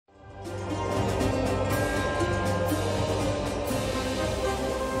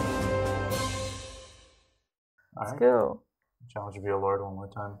Let's Alright. go. Challenge to be a lord one more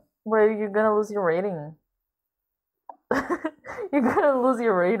time. Wait, you're gonna lose your rating. You're gonna lose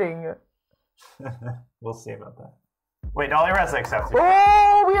your rating. We'll see about that. Wait, Alireza accepts you.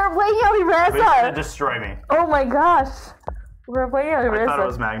 Oh, we are playing He's gonna Alireza! destroy me. Oh my gosh. We're playing Alireza. I thought it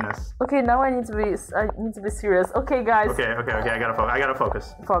was Magnus. Okay, now I need to be serious. Okay, guys. Okay, I gotta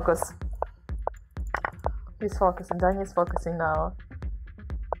focus. Focus. He's focusing. Danya's focusing now.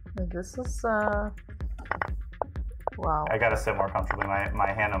 This is wow. I gotta sit more comfortably.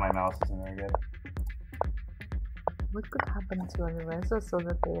 My hand on my mouse isn't very good. What could happen to Alireza so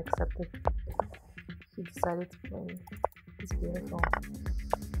that they accepted he decided to play? It's beautiful.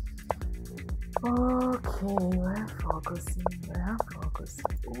 Okay, we're focusing.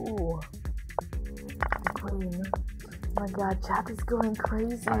 Ooh. The queen. Oh my god, chat is going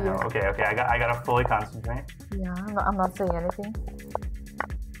crazy. I know. Okay, I gotta fully concentrate. Yeah, I'm not saying anything.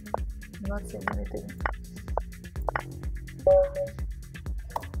 I'm not saying anything.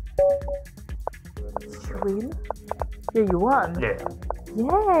 Did you win? Yeah, you won. Yeah.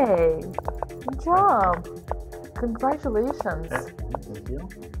 Yay! Good job. Congratulations. Yeah, thank you.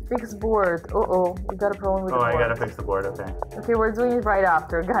 Fix board. Uh-oh, we got a problem with the board. I gotta fix the board, okay. Okay, we're doing it right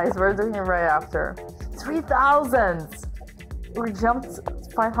after, guys. We're doing it right after. 3,000! We jumped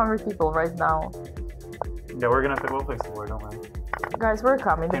 500 people right now. Yeah, we'll fix the board, don't worry. Guys, we're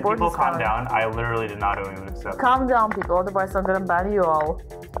coming. The board people is calm coming. down? I literally did not even accept. Calm down, people, otherwise I'm gonna ban you all.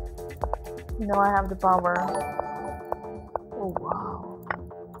 You know I have the power. Oh, wow.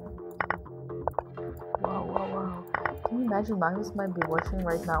 Wow. Can you imagine Magnus might be watching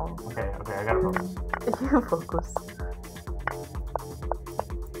right now? Okay, I gotta focus. You focus.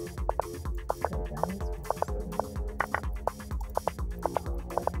 Okay, guys.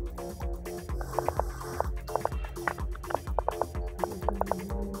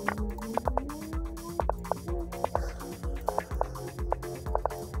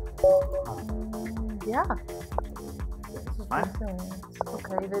 Yeah. Fine.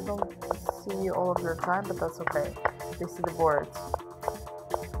 Okay, they don't see all of your time, but that's okay. They see the board.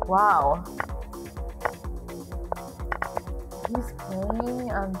 Wow. He's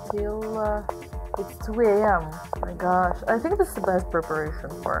playing until it's 2 a.m. My gosh. I think this is the best preparation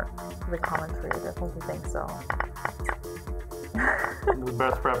for the commentary. I definitely think so. The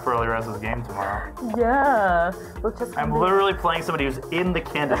best prep for Alireza's game tomorrow. Yeah. I'm literally playing somebody who's in the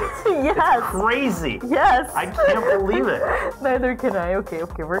candidates. Yes. It's crazy. Yes. I can't believe it. Neither can I. Okay,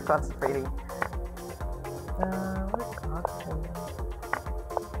 we're concentrating. We're concentrating.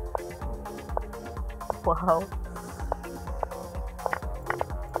 Wow.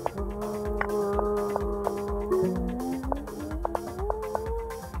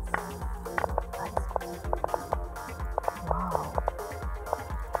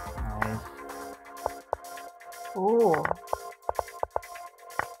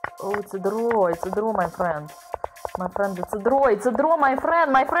 Oh, it's a draw, my friend. My friend, it's a draw, my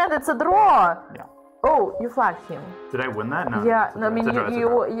friend, it's a draw! Yeah. Oh, you flagged him. Did I win that? No. Yeah, I mean, he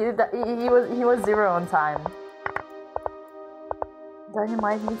was 0 on time. Danya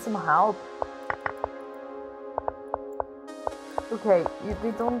might need some help. Okay,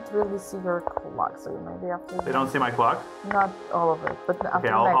 they don't really see your clock, so you maybe have to... They don't see my clock? Not all of it, but after okay,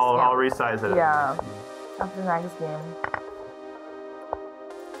 next game. I'll resize it. Yeah, after next game.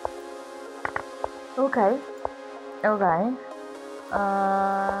 Okay. Blin.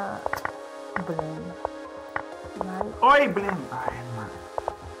 Oi, Blin!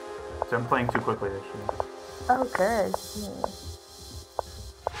 So I'm playing too quickly, actually. Okay.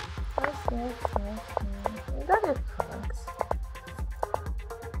 You got your trunks.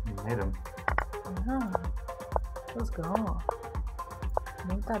 You made him. Yeah. Let's go.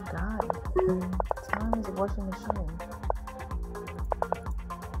 Make that guy. Time is a washing machine.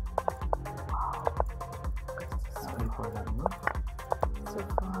 So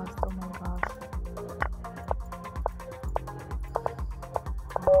fast, oh my gosh.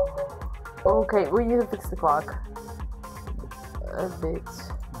 Okay, we need to fix the clock. A bit.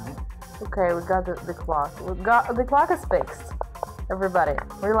 Okay, we got the clock. The clock is fixed. Everybody,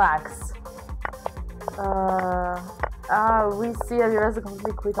 relax. We see Alireza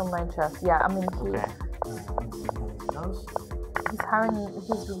completely quit online chess. Yeah, I mean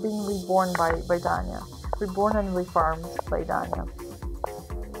he's being reborn by Danya. Reborn and reformed by Danya.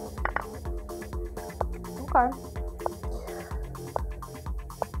 Okay.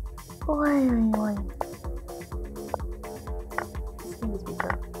 Oi. This thing is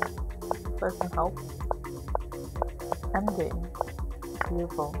weaker. So I can help. Endgame.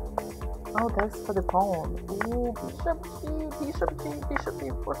 Beautiful. Oh, that's for the pawn. Ooh, bishop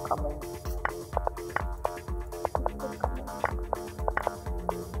G, we're coming.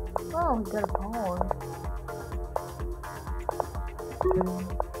 Wow, we got a phone.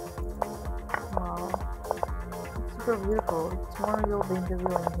 Wow. It's super beautiful. Tomorrow you'll be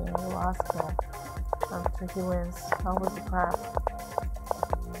interviewing him. You'll ask him after he wins. How was the crap?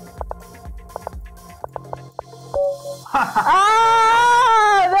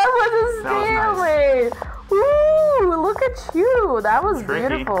 Ah! That was a stalemate! Nice. Woo! Look at you! That was tricky.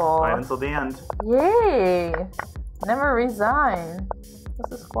 Beautiful. Right until the end. Yay! Never resign. What's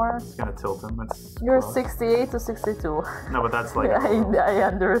the score? It's gonna tilt him. It's You're close. 68 to 62. No, but that's like. I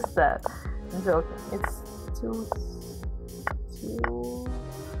understand. I'm joking. It's 2, 3,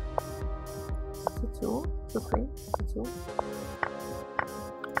 2.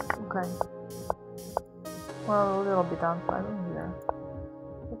 Okay. Well, a little bit unpleasant here.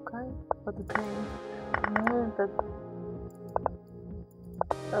 Okay, but the thing that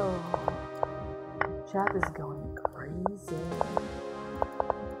chat is going crazy.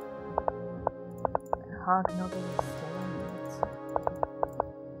 How can nobody stand it?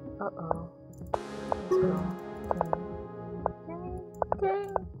 Uh-oh. Let's go. Okay.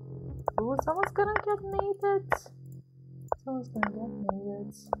 Ooh, someone's gonna get mated. Someone's gonna get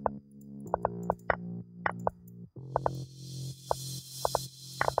mated.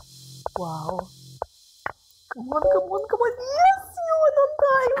 Wow. Come on. Yes, you went on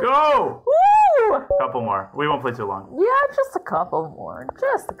time. Go! Woo! Couple more. We won't play too long. Yeah, just a couple more.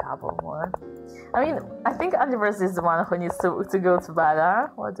 I mean, I think Alireza is the one who needs to go to bed, huh?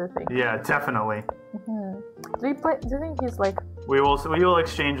 What do you think? Yeah, definitely. Do you think he's like... We will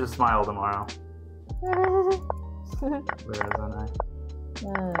exchange a smile tomorrow. Alireza and I.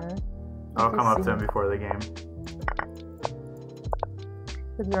 I'll come up to him before the game.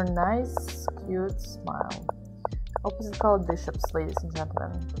 With your nice, cute smile. Opposite colored bishops, ladies and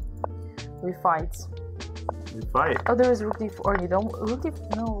gentlemen. We fight. Oh, there is rook d4. You don't... Rook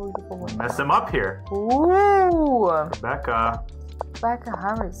d4... No, rook d4. Mess him up here. Ooh! Becca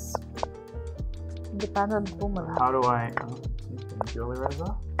Harris. Independent woman. How do I... Oh, thank you, Alireza.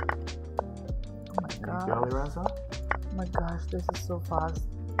 Oh my god. Thank you, Alireza. Oh my gosh, this is so fast.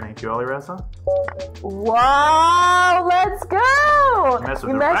 Thank you, Alireza. Wow! Let's go! Mess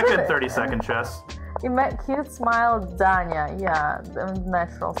with the record 30-second chess. Cute smile, Danya. Yeah, the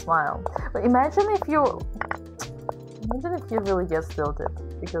natural smile. But imagine if you really get tilted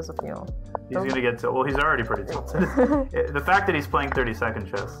because of you. He's gonna get tilted. Well, he's already pretty tilted. The fact that he's playing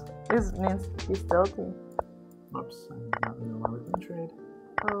 30-second chess means he's tilted. Oops, I'm not gonna allow it in trade.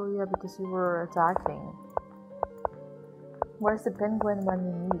 Oh yeah, because you were attacking. Where's the penguin when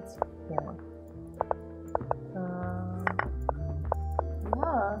you need him?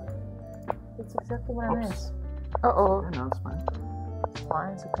 Yeah. That's exactly what I meant. Uh-oh. Yeah, no, it's fine. It's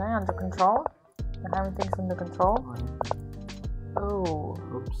fine, it's okay. Under control. I'm having things under control. Oh.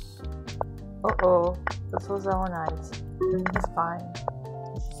 Oops. Uh-oh. This was our night. It's fine.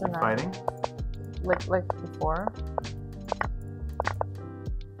 It's just a night. Fighting? Like before.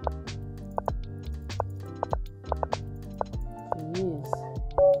 Jeez.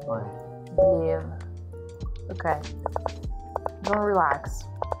 Why? Believe. Okay. Don't relax.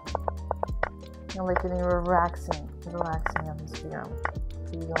 You're like in a relaxing atmosphere.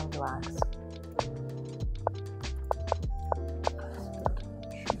 So you don't relax.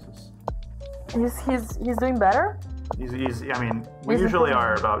 Jesus. He's doing better? I mean, we usually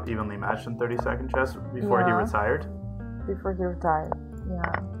are about evenly matched in 30-second chess before he retired. Before he retired,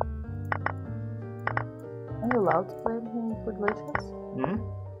 yeah. Are you allowed to play him for glitches?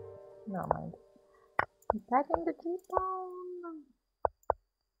 Never mind. Attacking the T-bone!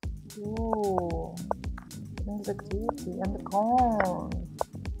 Ooh. King's activity, and the corn,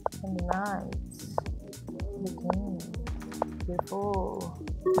 and the knights, the king, beautiful.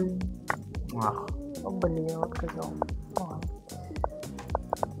 Wow. Oh, блин, отказал.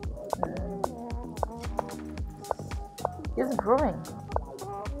 He's improving.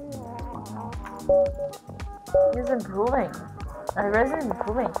 Alireza is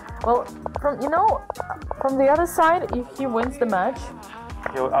improving. Well, from the other side, if he wins the match,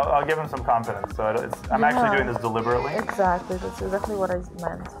 I'll give him some confidence. So I'm actually doing this deliberately. Exactly. That's exactly what I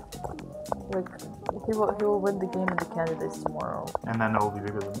meant. Like he will win the game in the candidates tomorrow. And then it will be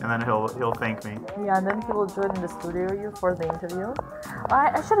because of, and then he'll thank me. Yeah, and then he will join the studio for the interview.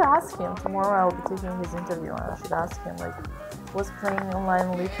 I should ask him tomorrow. I will be taking his interview. I should ask him like, was playing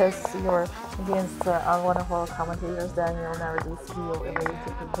online because you're against one of our commentators, Danya, Naroditsky, or able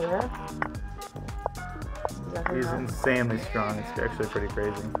to prepare. Exactly. He's insanely strong. It's actually pretty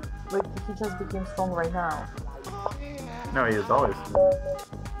crazy. Like he just became strong right now. No, he is always.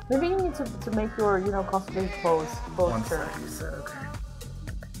 Maybe you need to make your, constantly posture. You said okay.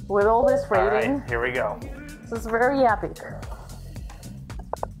 With all this rating. Alright, here we go. This is very epic.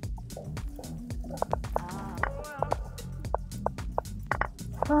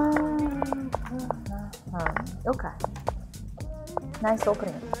 Okay. Nice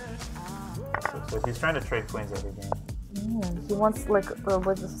opening. So he's trying to trade queens every game. He wants like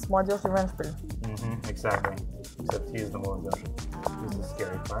with this молодежь revenge play. Exactly. Except he's the молодежь. He's the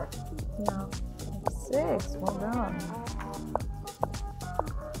scary part. Yeah. 6. Well done.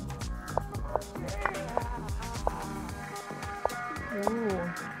 Ooh.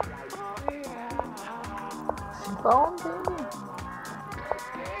 Bone baby.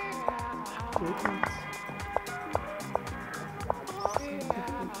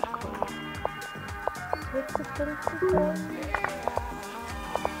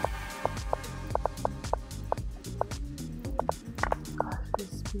 Gosh,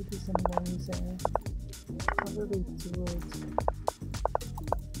 this speed is amazing. How do they do it?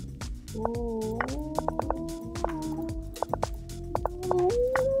 Ooh.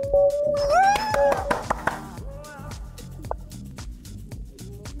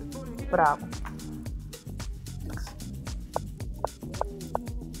 Bravo.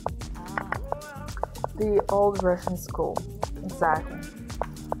 The old Russian school. Exactly.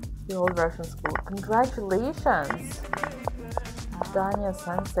 The old Russian school. Congratulations, Danya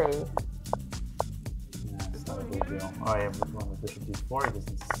sensei. Yeah, it's not a big deal. Oh yeah, we're going with bishop d4. He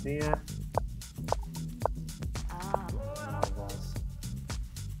doesn't see it.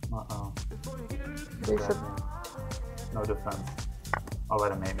 Uh-oh. Bishop. No defense. I'll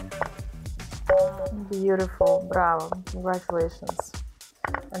let him mate me. Beautiful. Bravo. Congratulations.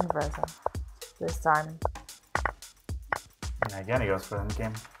 Alireza. This time. And again, he goes for the end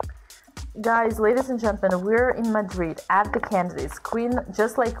game. Guys, ladies and gentlemen, we're in Madrid at the candidates. Queen,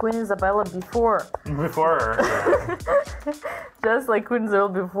 just like Queen Isabella before. Before her. Just like Queen Isabella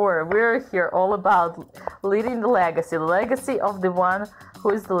before. We're here all about leading the legacy. The legacy of the one who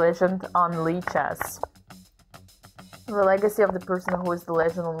is the legend on Lee chess. The legacy of the person who is the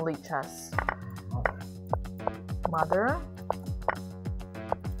legend on Lee chess. Mother.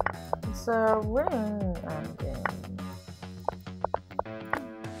 It's a winning endgame.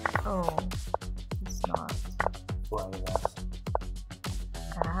 Oh, it's not.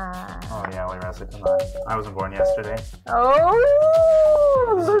 Oh yeah, Alireza, come on. I wasn't born yesterday. Oh,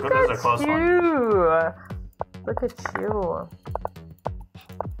 look at you! Look at you.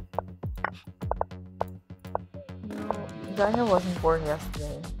 No, Danya wasn't born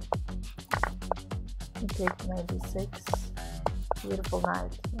yesterday. Okay, knight d6. Beautiful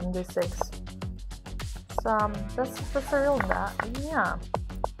knight in d6. So that's a real that. Yeah.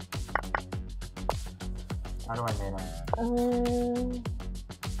 How do I mate him?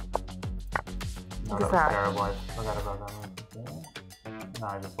 No, that was terrible. I forgot about that one. No, I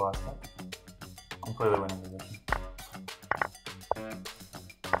just lost it. I'm clearly winning position.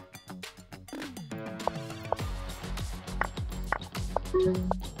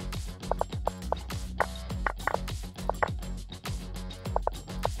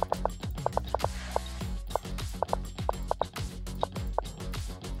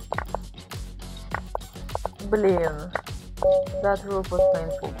 Блин, that rook was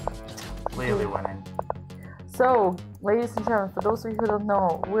painful. Clearly winning. So, ladies and gentlemen, for those of you who don't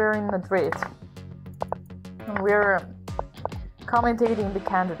know, we're in Madrid. And we're commentating the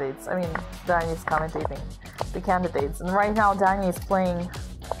candidates. I mean, Danya is commentating the candidates. And right now, Danya is playing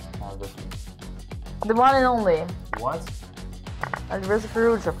the one and only. What? Alireza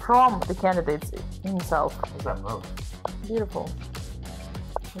from the candidates himself. What's that move? Beautiful.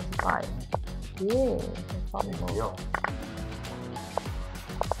 25. Yeah. Yo.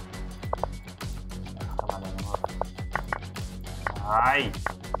 Aye.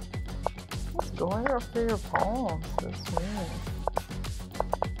 What's going after your pawns? That's mean.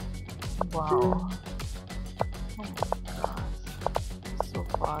 Wow. Oh my gosh. So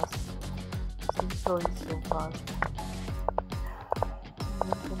fast. So fast.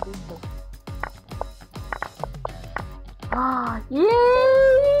 Ah, yay!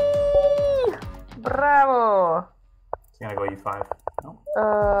 Bravo! He's gonna go e5. No?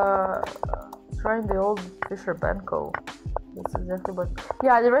 Trying the old Fischer Benko. That's exactly what.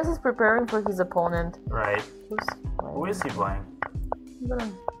 Yeah, Alireza is preparing for his opponent. Right. Who is he playing?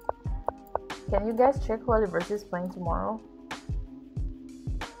 Can you guys check who Alireza is playing tomorrow?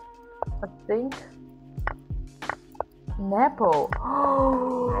 I think Nepo.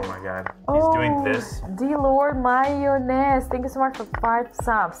 Oh my god. He's doing this. D-Lord Mayonnaise. Thank you so much for 5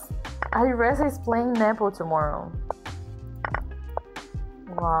 subs. Alireza is playing Nepo tomorrow.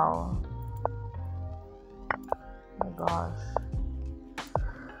 Wow. Oh my gosh.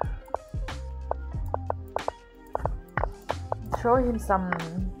 show him some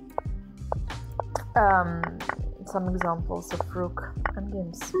examples of rook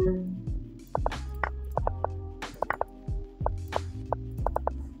endgames.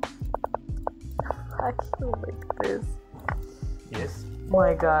 I feel like this. Yes.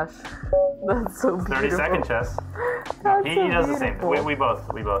 My gosh, that's so beautiful. 30-second chess. That's He so does the same. beautiful.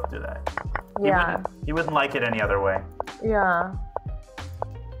 We both do that. Yeah. He wouldn't like it any other way. Yeah.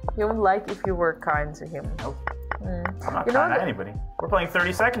 He would like if you were kind to him. Nope. Mm. I'm not kind to anybody. We're playing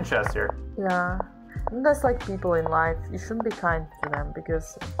 30-second chess here. Yeah. And that's like people in life. You shouldn't be kind to them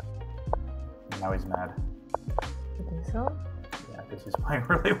because... Now he's mad. You think so? Yeah, because he's playing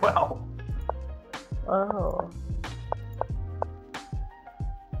really well. Oh.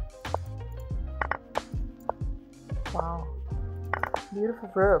 Wow. Beautiful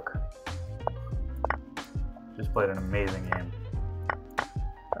rook. Just played an amazing game.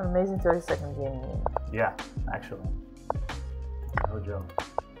 An amazing 30-second game. Yeah, actually. No joke.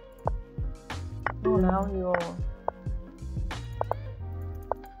 Oh, now he will...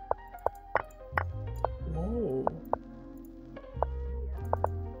 Yay.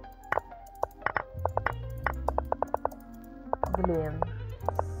 Brilliant.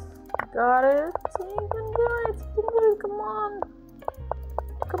 Got it. You can do it. You can do it. Come on.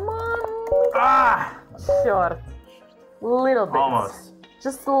 Come on. Ah! Short. Little bit. Almost.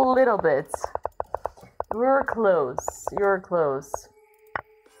 Just a little bit. You're close. You're close.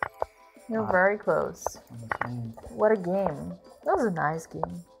 You're very close. What a game. That was a nice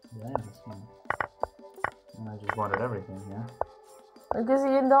game. Yeah, and I just wanted everything, yeah? Because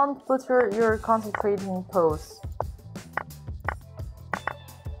you don't put your concentrating pose.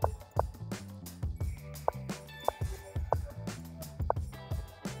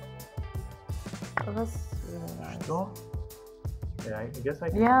 Oh, that's really nice. Cool. Yeah, I guess I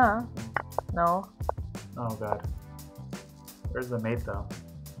can. Yeah. No. Oh god. Where's the mate though?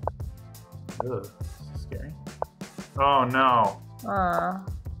 Ugh, this is scary. Oh no.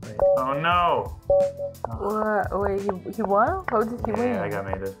 Wait. Oh no. Oh. What? Wait, he won? How did he win? Yeah, I got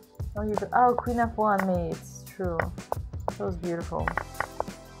mated. Oh, Queen F1 mate. It's true. That was beautiful.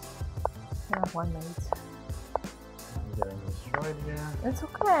 Queen F1 mate. I'm getting destroyed here. It's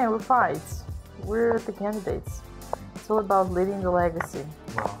okay, we fight. We're the candidates. It's all about leading the legacy.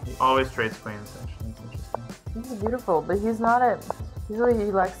 Well, he always trades queens, actually. It's interesting. This is beautiful, but he's not a... Usually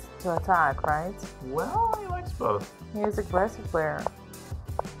he likes to attack, right? Well, he likes both. He's an aggressive player.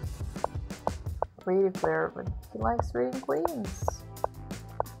 Creative player, but he likes reading queens.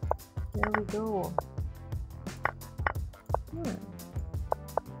 There we go.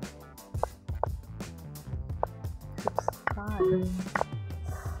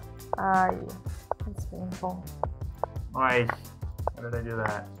 Aye. That's painful. Why? How did I do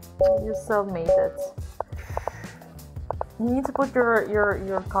that? You self-made it. You need to put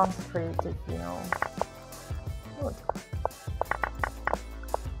your concentrated, you know. Good.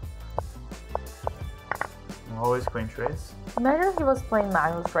 Always queen trades? Imagine he was playing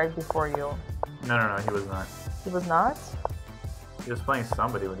Magnus right before you. No, he was not. He was not? He was playing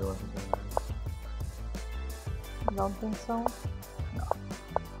somebody when he wasn't doing that. I don't think so. No.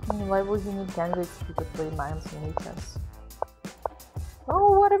 I mean, why would you need candidates if you could play Magnus in chess?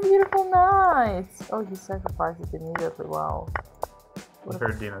 Oh, what a beautiful night! Oh, he sacrificed it immediately, wow. I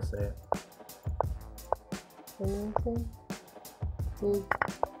heard Dina say it. What do you think? Big.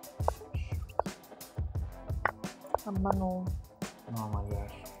 Amano. Oh my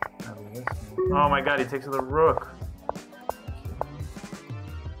gosh. Oh my god, he takes the rook.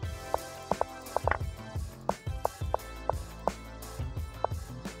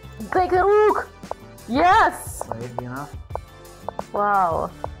 Take the rook! Yes! Wait, Dina. Wow.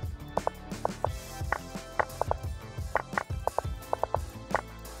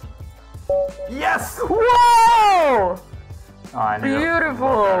 Yes! Whoa! Oh, I knew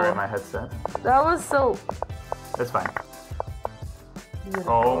Beautiful. Better in my headset. That was so That's fine.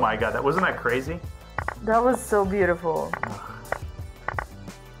 beautiful. Oh my god, wasn't that crazy? That was so beautiful.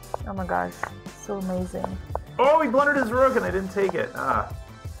 Oh my gosh, so amazing. Oh, he blundered his rook and I didn't take it. Ah,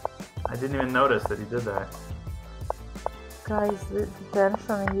 I didn't even notice that he did that. Guys, the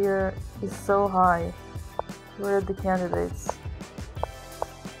tension here is so high. Where are the candidates?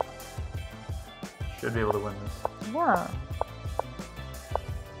 Should be able to win this. Yeah.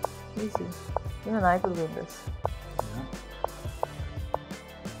 Easy. Even I could win this. Yeah.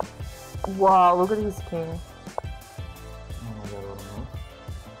 Wow, look at his king. Oh my god, what a move.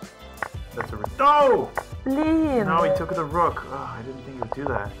 That's a rook. No! Blitz! No, he took the rook. Oh, I didn't think he would do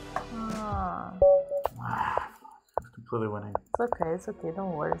that. Ah. Completely winning. It's okay,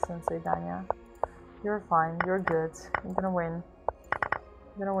 don't worry, Sensei Danya. You're fine. You're good. You're gonna win.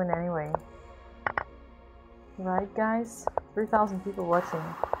 You're gonna win anyway. Right, guys? 3,000 people watching.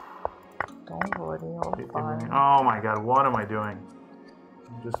 Don't worry, all fine. Oh my god, what am I doing?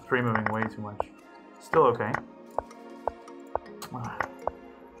 I'm just pre-moving way too much. Still okay.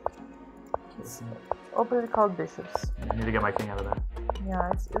 Open called bishops. I need to get my king out of there. Yeah,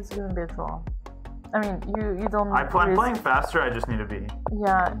 it's gonna be a draw. I mean, you don't. I'm playing faster. I just need to be.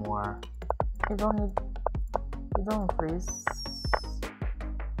 Yeah. More. You don't need. You don't freeze.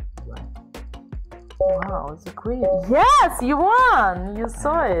 Wow, it's a queen. Yes, you won! You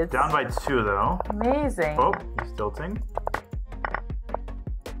saw it. Down by 2 though. Amazing. Oh, he's tilting.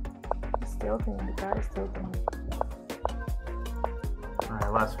 He's tilting. The guy is tilting.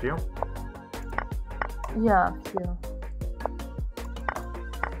 Alright, last few. Yeah, few.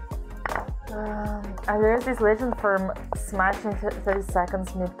 Alireza is legend for smashing 30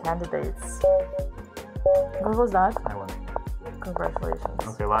 seconds mid candidates. What was that? I won. Congratulations.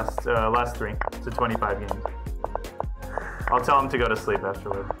 Okay, last 3 to 25 games. I'll tell him to go to sleep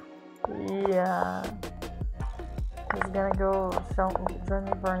afterward. Yeah. He's gonna go join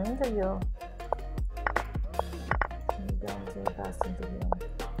me for an interview.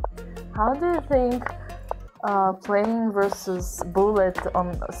 How do you think playing versus Bullet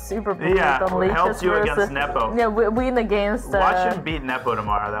on Super Bullet on helps you against Nepo. Yeah, win against. Watch him beat Nepo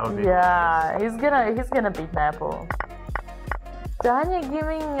tomorrow. That would be. Yeah, he's gonna beat Nepo. Danya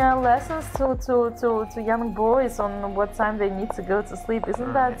giving lessons to young boys on what time they need to go to sleep.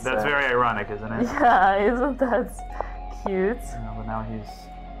 Isn't that? That's very ironic, isn't it? Yeah, isn't that cute? Yeah, but now he's.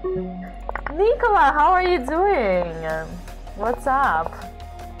 Nicola, how are you doing? What's up?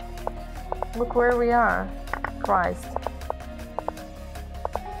 Look where we are. Christ.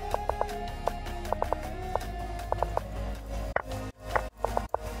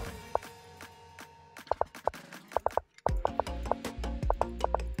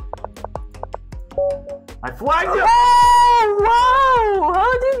 I flagged you! Oh, wow!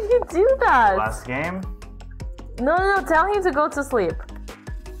 How did you do that? Last game? No, tell him to go to sleep.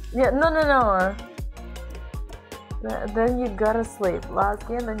 Yeah, no. Then you gotta sleep. Last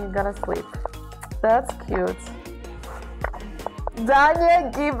game, then you gotta sleep. That's cute.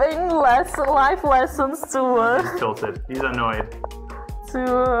 Danya giving life lessons to He's tilted. He's annoyed.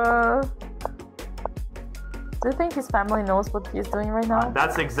 Do you think his family knows what he's doing right now?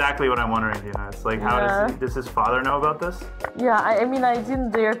 That's exactly what I'm wondering, Dina. It's like, how does his father know about this? Yeah, I mean, I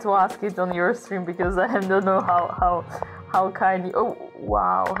didn't dare to ask it on your stream because I don't know how kind you. Oh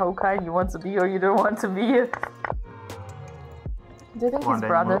wow, how kind you want to be or you don't want to be. Do you think his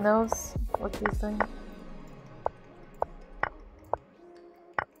brother knows what he's doing?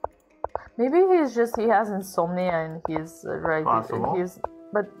 Maybe he has insomnia and he's Possible.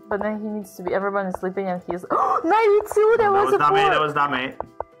 But then he needs to be. Everyone is sleeping and he's 92. That was a not fork. me. That was not me.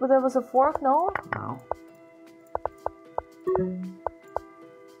 But that was a fork, no? No.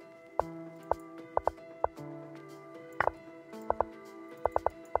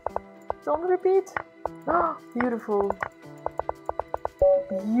 Don't repeat. Beautiful.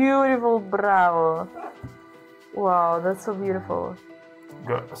 Beautiful, bravo. Wow, that's so beautiful.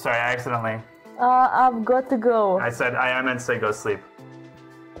 Go. Sorry, I accidentally. I've got to go. I meant to say go sleep.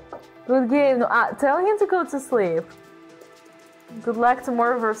 Good game. No, tell him to go to sleep. Good luck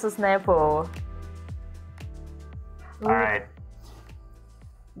tomorrow versus Nepo. Alright.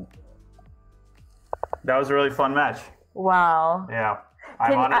 That was a really fun match. Wow. Yeah.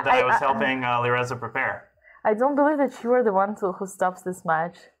 I'm honored that I was helping Alireza prepare. I don't believe that you are the one who stops this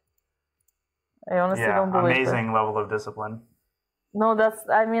match. I honestly don't believe it. Amazing level of discipline. No,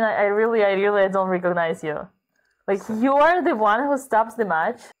 I really don't recognize you. Like, you are the one who stops the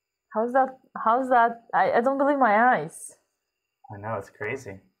match? How's that? I don't believe my eyes. I know, it's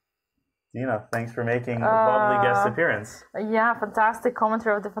crazy. Dina, thanks for making a lovely guest appearance. Yeah, fantastic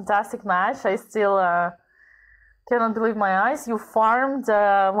commentary of the fantastic match. I still cannot believe my eyes. You farmed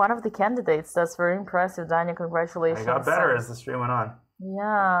one of the candidates. That's very impressive, Danya. Congratulations. I got better as the stream went on.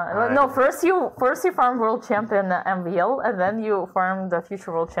 Yeah. Right. No, first you farmed world champion MVL, and then you farmed the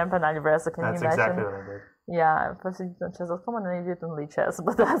future world champion Alireza. Can you imagine? That's exactly what I did. Yeah, first you did on chess.com and then you did on Lead Chess,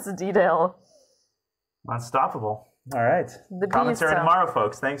 but that's a detail. Unstoppable. All right. Commentary tomorrow,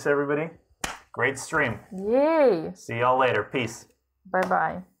 folks. Thanks, everybody. Great stream. Yay. See y'all later. Peace.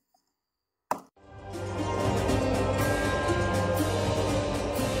 Bye-bye.